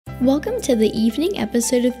Welcome to the evening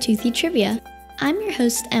episode of Toothy Trivia. I'm your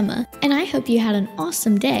host, Emma, and I hope you had an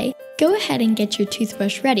awesome day. Go ahead and get your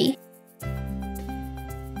toothbrush ready.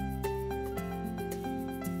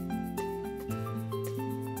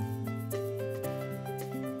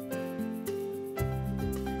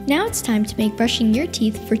 Now it's time to make brushing your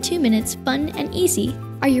teeth for 2 minutes fun and easy.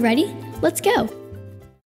 Are you ready? Let's go!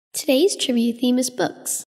 Today's trivia theme is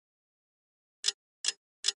books.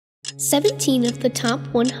 17 of the top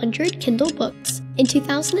 100 Kindle books in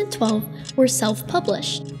 2012 were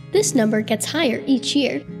self-published. This number gets higher each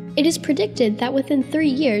year. It is predicted that within 3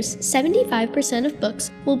 years, 75% of books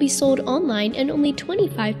will be sold online and only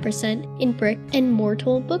 25% in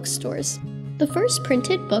brick-and-mortar bookstores. The first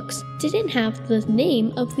printed books didn't have the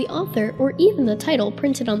name of the author or even the title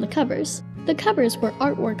printed on the covers. The covers were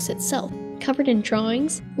artworks itself, covered in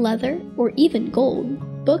drawings, leather, or even gold.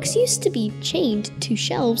 Books used to be chained to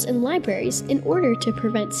shelves in libraries in order to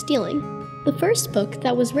prevent stealing. The first book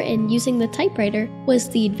that was written using the typewriter was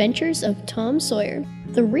The Adventures of Tom Sawyer.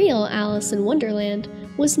 The real Alice in Wonderland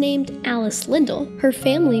was named Alice Lindell. Her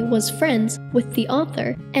family was friends with the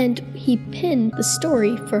author, and he penned the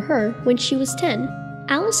story for her when she was 10.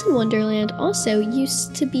 Alice in Wonderland also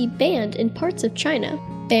used to be banned in parts of China.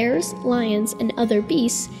 Bears, lions, and other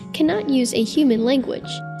beasts cannot use a human language,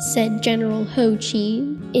 said General Ho Chi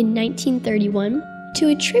in 1931. To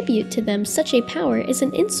attribute to them such a power is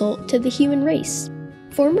an insult to the human race.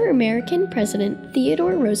 Former American President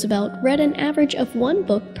Theodore Roosevelt read an average of 1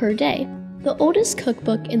 book per day. The oldest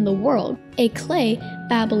cookbook in the world, a clay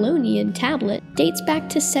Babylonian tablet, dates back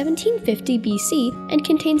to 1750 BC and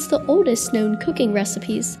contains the oldest known cooking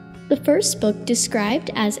recipes. The first book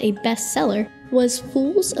described as a bestseller was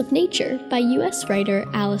Fools of Nature by U.S. writer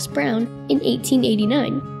Alice Brown in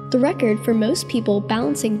 1889. The record for most people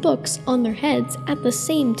balancing books on their heads at the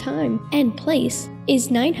same time and place is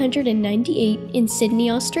 998 in Sydney,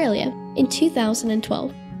 Australia, in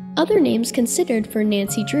 2012. Other names considered for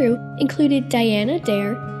Nancy Drew included Diana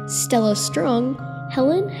Dare, Stella Strong,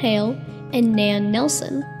 Helen Hale, and Nan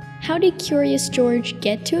Nelson. How did Curious George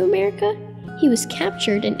get to America? He was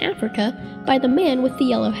captured in Africa by the man with the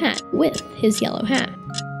yellow hat, with his yellow hat.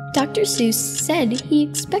 Dr. Seuss said he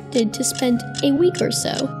expected to spend a week or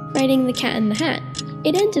so writing The Cat in the Hat.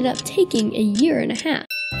 It ended up taking a year and a half.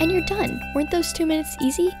 And you're done. Weren't those 2 minutes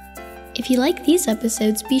easy? If you like these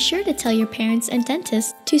episodes, be sure to tell your parents and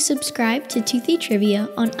dentists to subscribe to Toothy Trivia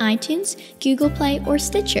on iTunes, Google Play, or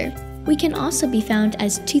Stitcher. We can also be found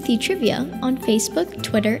as Toothy Trivia on Facebook,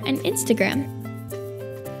 Twitter, and Instagram.